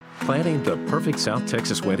planning the perfect South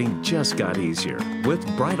Texas wedding just got easier with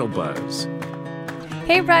Bridal Buzz.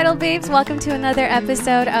 Hey Bridal Babes, welcome to another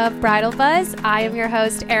episode of Bridal Buzz. I am your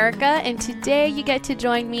host Erica, and today you get to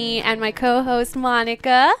join me and my co-host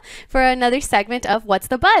Monica for another segment of What's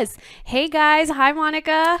the Buzz? Hey guys, hi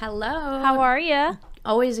Monica. Hello. How are you?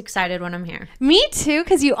 Always excited when I'm here. Me too,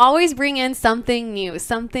 because you always bring in something new,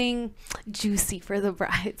 something juicy for the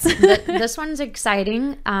brides. This one's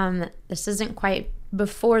exciting. This isn't quite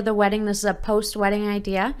before the wedding. This is a post-wedding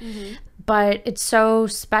idea, but it's so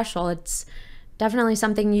special. It's definitely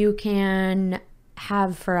something you can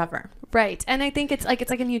have forever. Right. And I think it's like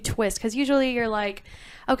a new twist, because usually you're like,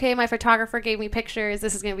 okay, my photographer gave me pictures,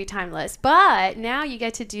 this is going to be timeless. But now you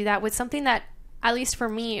get to do that with something that, at least for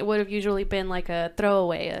me, it would have usually been like a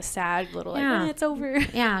throwaway, a sad little, it's over.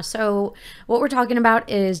 Yeah. So what we're talking about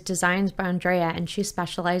is Designs by Andrea, and she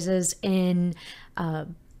specializes in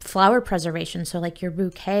flower preservation. So like your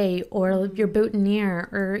bouquet or your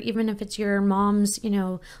boutonniere, or even if it's your mom's,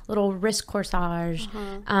 little wrist corsage,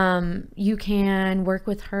 you can work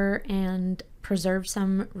with her and preserve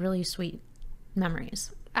some really sweet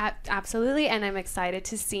memories. Absolutely. And I'm excited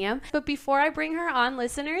to see them. But before I bring her on,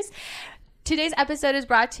 listeners, today's episode is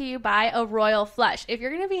brought to you by A Royal Flush. If you're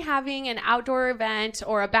going to be having an outdoor event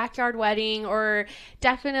or a backyard wedding, or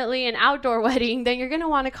definitely an outdoor wedding, then you're going to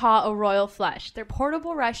want to call A Royal Flush. They're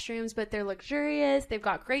portable restrooms, but they're luxurious. They've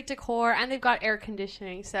got great decor, and they've got air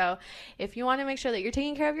conditioning. So if you want to make sure that you're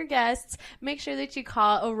taking care of your guests, make sure that you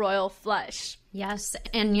call A Royal Flush. Yes.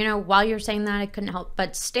 And, while you're saying that, I couldn't help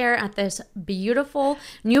but stare at this beautiful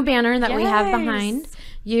new banner that we have behind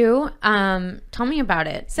you. Tell me about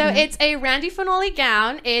it. So it's a Randy Finoli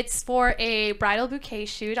gown. It's for a bridal bouquet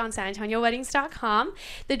shoot on SanAntonioWeddings.com.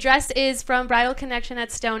 The dress is from Bridal Connection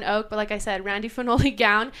at Stone Oak, but like I said, Randy Finoli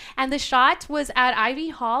gown. And the shot was at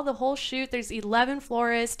Ivy Hall, the whole shoot. There's 11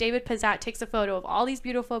 florists. David Pizzat takes a photo of all these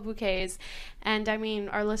beautiful bouquets. And I mean,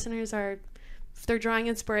 our listeners are... if they're drawing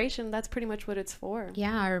inspiration, that's pretty much what it's for.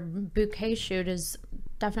 Yeah, our bouquet shoot is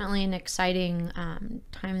definitely an exciting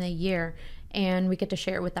time of the year, and we get to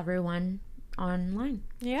share it with everyone online.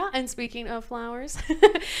 Yeah, and speaking of flowers,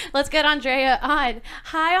 let's get Andrea on.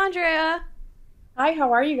 Hi, Andrea. Hi,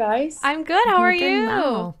 how are you guys? I'm good. How are you?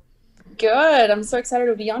 Well. Good. I'm so excited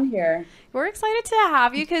to be on here. We're excited to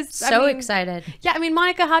have you because excited. Yeah, I mean,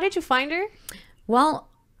 Monica, how did you find her? Well,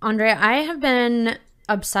 Andrea, I have been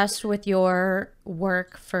obsessed with your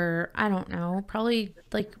work for, I don't know, probably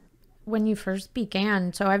like when you first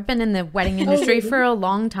began. So I've been in the wedding industry for a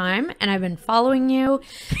long time, and I've been following you.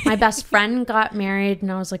 My best friend got married,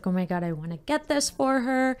 and I was like, oh my God, I want to get this for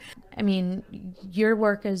her. I mean, your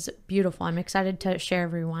work is beautiful. I'm excited to share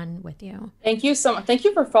everyone with you. Thank you so much. Thank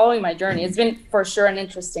you for following my journey. It's been for sure an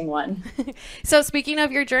interesting one. So speaking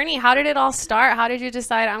of your journey, how did it all start? How did you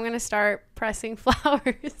decide I'm going to start pressing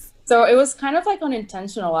flowers? So it was kind of like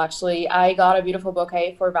unintentional, actually. I got a beautiful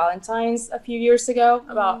bouquet for Valentine's a few years ago,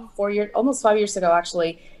 about 4 years, almost 5 years ago,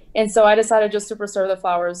 actually. And so I decided just to preserve the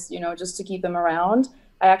flowers, just to keep them around.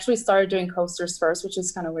 I actually started doing coasters first, which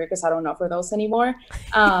is kind of weird because I don't offer those anymore.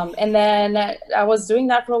 And then I was doing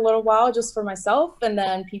that for a little while just for myself. And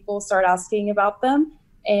then people started asking about them.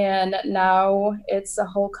 And now it's a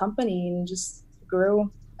whole company and just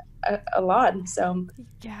grew a lot. So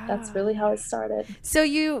that's really how it started. So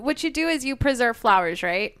what you do is you preserve flowers,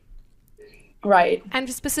 right? Right. And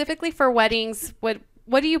specifically for weddings, what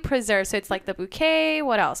do you preserve? So it's like the bouquet,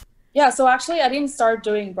 what else? Yeah, so actually I didn't start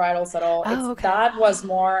doing bridals at all. That was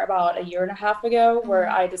more about a year and a half ago where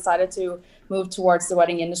I decided to move towards the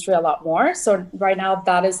wedding industry a lot more. So right now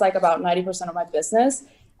that is like about 90% of my business.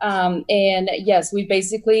 And yes, we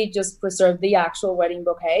basically just preserve the actual wedding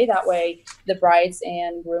bouquet. That way the brides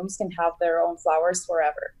and grooms can have their own flowers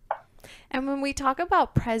forever. And when we talk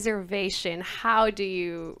about preservation, how do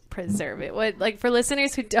you preserve it? What, like for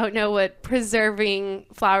listeners who don't know what preserving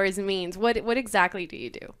flowers means, what exactly do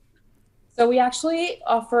you do? So we actually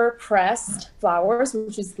offer pressed flowers,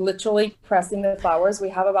 which is literally pressing the flowers. We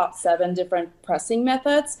have about 7 different pressing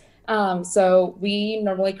methods. So we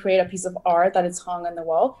normally create a piece of art that is hung on the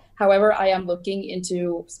wall. However, I am looking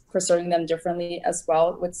into preserving them differently as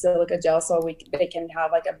well with silica gel, so they can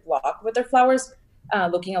have like a block with their flowers,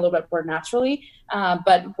 looking a little bit more naturally.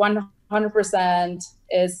 But 100%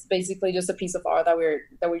 is basically just a piece of art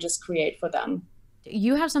that we just create for them.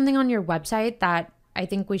 You have something on your website that I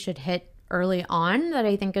think we should hit early on that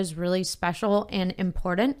I think is really special and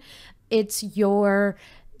important. It's your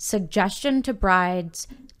suggestion to brides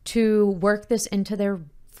to work this into their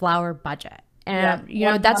flower budget.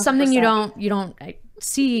 And that's something you don't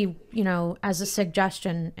see, as a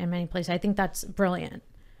suggestion in many places. I think that's brilliant.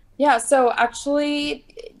 Yeah, so actually,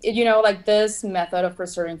 like this method of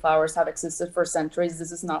preserving flowers have existed for centuries.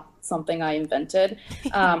 This is not something I invented.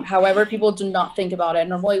 However, people do not think about it.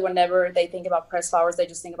 Normally, whenever they think about pressed flowers, they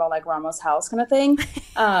just think about like grandma's house kind of thing.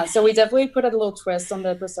 So we definitely put a little twist on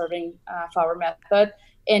the preserving flower method.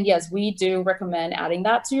 And yes, we do recommend adding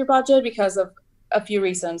that to your budget because of a few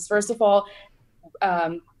reasons. First of all,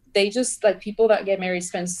 they just like people that get married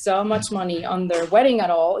spend so much money on their wedding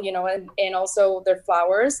at all, and also their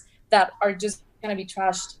flowers that are just going to be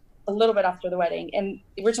trashed a little bit after the wedding. And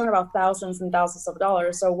we're talking about thousands and thousands of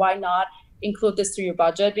dollars. So why not include this to your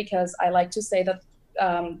budget? Because I like to say that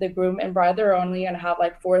the groom and bride, they're only going to have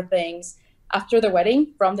like 4 things after the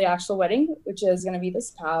wedding from the actual wedding, which is going to be the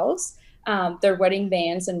spouse, their wedding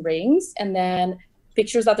bands and rings, and then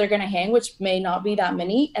pictures that they're going to hang, which may not be that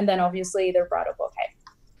many, and then obviously their bridal bouquet.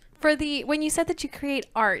 When you said that you create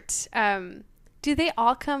art, do they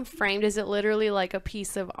all come framed? Is it literally like a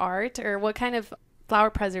piece of art, or what kind of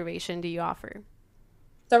flower preservation do you offer?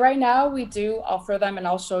 So right now we do offer them, and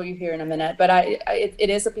I'll show you here in a minute, but it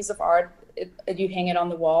is a piece of art. You hang it on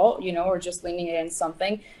the wall, or just leaning it in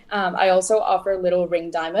something. I also offer little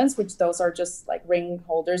ring diamonds, which those are just like ring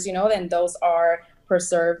holders, and those are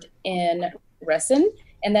preserved in resin.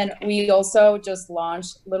 And then we also just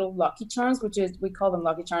launched little Lucky Charms, we call them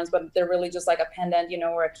Lucky Charms, but they're really just like a pendant,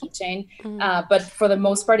 or a keychain. But for the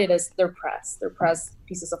most part, they're pressed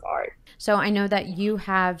pieces of art. So I know that you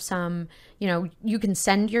have some, you can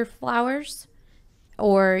send your flowers,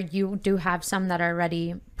 or you do have some that are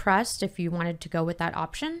already pressed if you wanted to go with that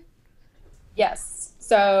option. Yes.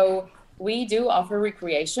 So we do offer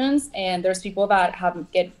recreations, and there's people that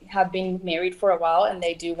have been married for a while and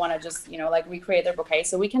they do want to just like recreate their bouquet,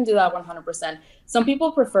 so we can do that 100%. Some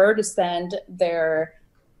people prefer to send their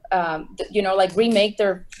like remake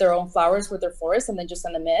their own flowers with their florist and then just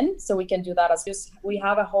send them in, so we can do that as just we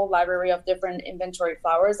have a whole library of different inventory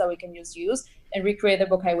flowers that we can use and recreate the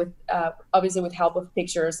bouquet with obviously with help of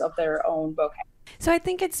pictures of their own bouquet. So I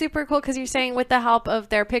think it's super cool because you're saying with the help of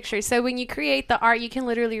their pictures. So when you create the art, you can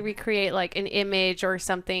literally recreate like an image or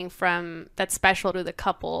something that's special to the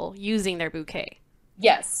couple using their bouquet.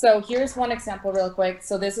 Yes. So here's one example real quick.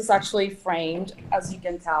 So this is actually framed, as you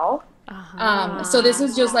can tell. So this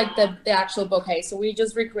is just like the actual bouquet. So we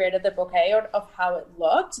just recreated the bouquet of how it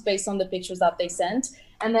looked based on the pictures that they sent.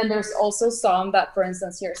 And then there's also some that, for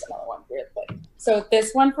instance, here's another one real quick. So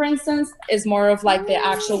this one, for instance, is more of like the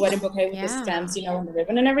actual wedding bouquet with the stems, and the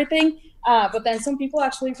ribbon and everything. But then some people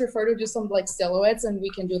actually prefer to do some like silhouettes, and we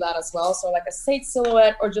can do that as well. So like a state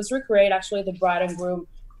silhouette, or just recreate actually the bride and groom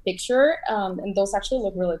picture. And those actually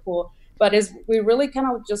look really cool. But we really kind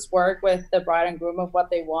of just work with the bride and groom of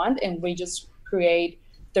what they want, and we just create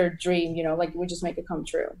their dream, like we just make it come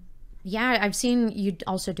true. Yeah, I've seen you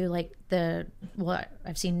also do like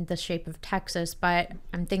I've seen the shape of Texas, but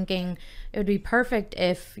I'm thinking it would be perfect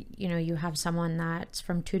if, you have someone that's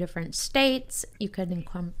from 2 different states. You could do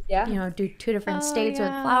 2 different states with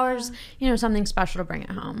flowers, something special to bring it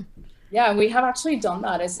home. Yeah, we have actually done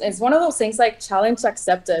that. It's one of those things like challenge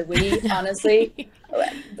accepted. We honestly,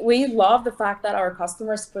 we love the fact that our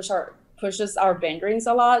customers pushes our boundaries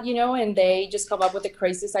a lot, and they just come up with the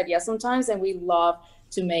craziest ideas sometimes, and we love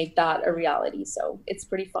to make that a reality. So it's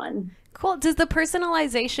pretty fun. Cool. Does the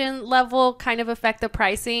personalization level kind of affect the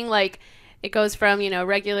pricing? Like it goes from,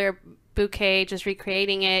 regular bouquet, just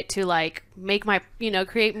recreating it, to like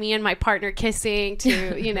create me and my partner kissing to,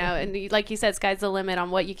 and like you said, sky's the limit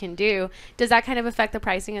on what you can do. Does that kind of affect the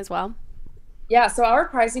pricing as well? Yeah. So our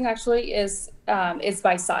pricing actually is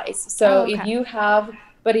by size. So if you have,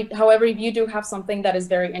 however, if you do have something that is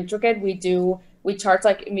very intricate, we charge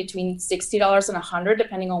like in between $60 and $100,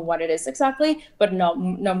 depending on what it is exactly, but no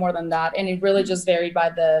more than that. And it really just varied by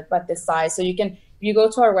the size. So if you go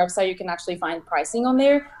to our website, you can actually find pricing on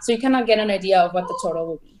there, so you can get an idea of what the total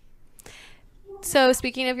will be. So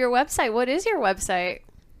speaking of your website, what is your website?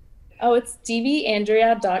 Oh, it's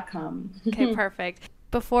dvandrea.com. Okay, perfect.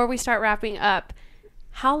 Before we start wrapping up,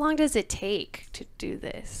 how long does it take to do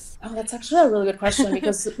this? Oh, that's actually a really good question,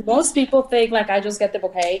 because most people think like I just get the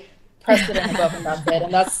bouquet, press it in a book, and that's it.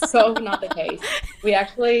 And that's so not the case. We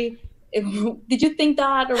actually, did you think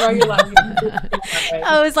that, or are you like?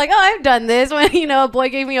 I was like, I've done this. When a boy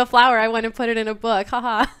gave me a flower, I went and put it in a book.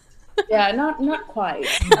 Haha. Yeah, not quite.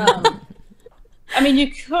 I mean,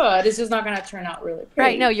 you could. It's just not going to turn out really pretty.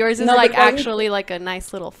 Right. No, yours is like actually like a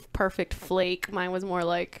nice little perfect flake. Mine was more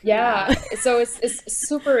like... Yeah. So it's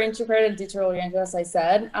super integrated and detail-oriented, as I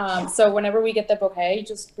said. So whenever we get the bouquet,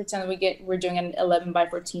 just pretend we're doing an 11 by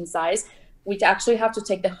 14 size. we actually have to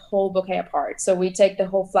take the whole bouquet apart. So we take the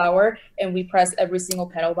whole flower and we press every single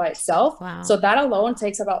petal by itself. Wow. So that alone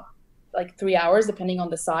takes about like 3 hours, depending on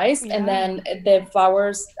the size. Yeah. And then the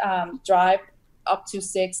flowers dry up to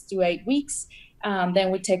 6 to 8 weeks.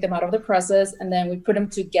 Then we take them out of the presses and then we put them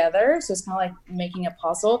together. So it's kind of like making a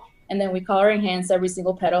puzzle. And then we color enhance every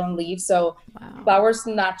single petal and leaf. So flowers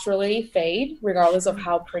naturally fade regardless of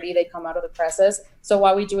how pretty they come out of the presses. So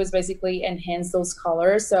what we do is basically enhance those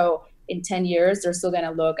colors. So in 10 years, they're still going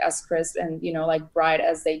to look as crisp and, you know, like bright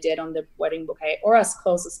as they did on the wedding bouquet, or as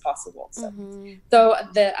close as possible. So, and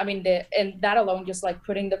that alone, just like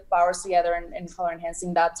putting the flowers together and color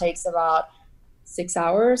enhancing, that takes about 6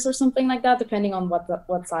 hours or something like that, depending on what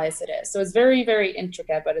size it is. So it's very, very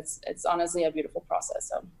intricate, but it's honestly a beautiful process.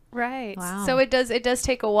 So right. Wow. So it does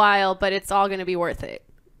take a while, but it's all going to be worth it.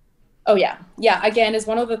 Oh yeah. Again, it's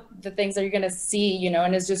one of the things that you're going to see, you know,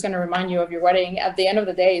 and it's just going to remind you of your wedding. At the end of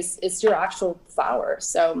the day, it's your actual flower.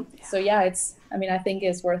 So yeah, I think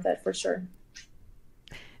it's worth it for sure.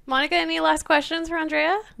 Monica, any last questions for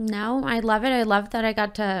Andrea? No, I love it. I love that I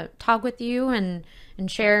got to talk with you and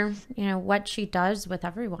share, you know, what she does with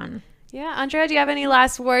everyone. Yeah. Andrea, do you have any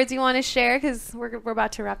last words you want to share? Because we're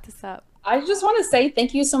about to wrap this up. I just want to say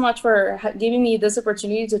thank you so much for giving me this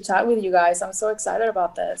opportunity to chat with you guys. I'm so excited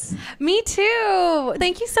about this. Me too.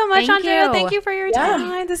 Thank you so much, Thank Andrea. you. Thank you for your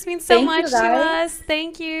time. This means so much to us.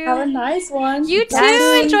 Thank you. Have a nice one. You too.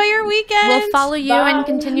 Bye. Enjoy your weekend. We'll follow you and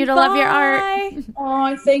continue to love your art.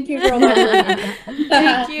 Oh, thank you for loving me.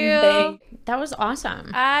 Thank you. That was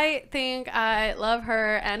awesome. I think I love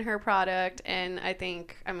her and her product. And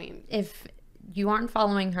if you aren't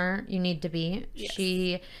following her, you need to be. Yes.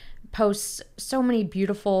 She posts so many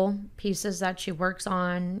beautiful pieces that she works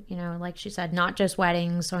on, you know, like she said, not just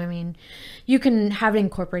weddings. So, I mean, you can have it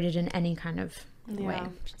incorporated in any kind of way.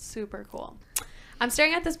 Super cool. I'm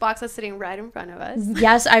staring at this box that's sitting right in front of us.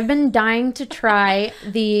 Yes, I've been dying to try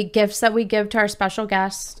the gifts that we give to our special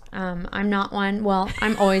guests. I'm not one. Well,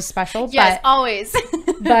 I'm always special. Yes, always.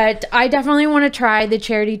 But I definitely want to try the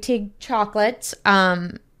Charity Teague chocolates.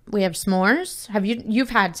 We have s'mores.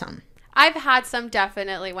 You've had some? I've had some,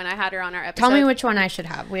 definitely, when I had her on our episode. Tell me which one I should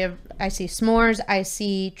have. I see s'mores. I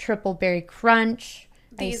see triple berry crunch.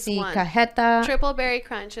 I see cajeta. Triple berry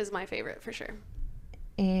crunch is my favorite for sure.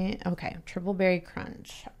 Okay, triple berry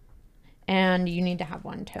crunch. And you need to have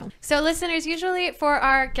one too. So listeners, usually for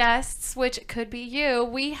our guests, which could be you,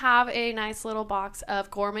 we have a nice little box of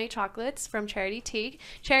gourmet chocolates from Charity Teague.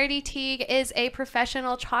 Charity Teague is a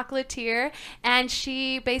professional chocolatier, and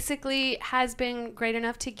she basically has been great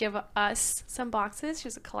enough to give us some boxes.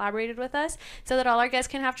 She's collaborated with us so that all our guests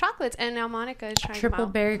can have chocolates. And now Monica is trying triple them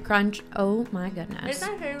out. berry crunch. Oh my goodness. It's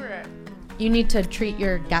my favorite. You need to treat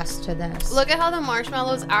your guests to this. Look at how the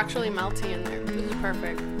marshmallow's actually melting in there. This is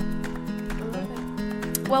perfect.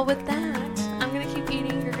 Well, with that, I'm going to keep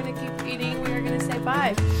eating. You're going to keep eating. We are going to say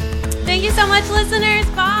bye. Thank you so much, listeners.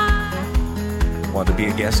 Bye. Want to be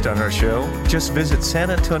a guest on our show? Just visit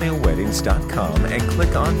SanAntonioWeddings.com and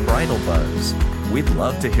click on Bridal Buzz. We'd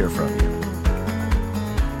love to hear from you.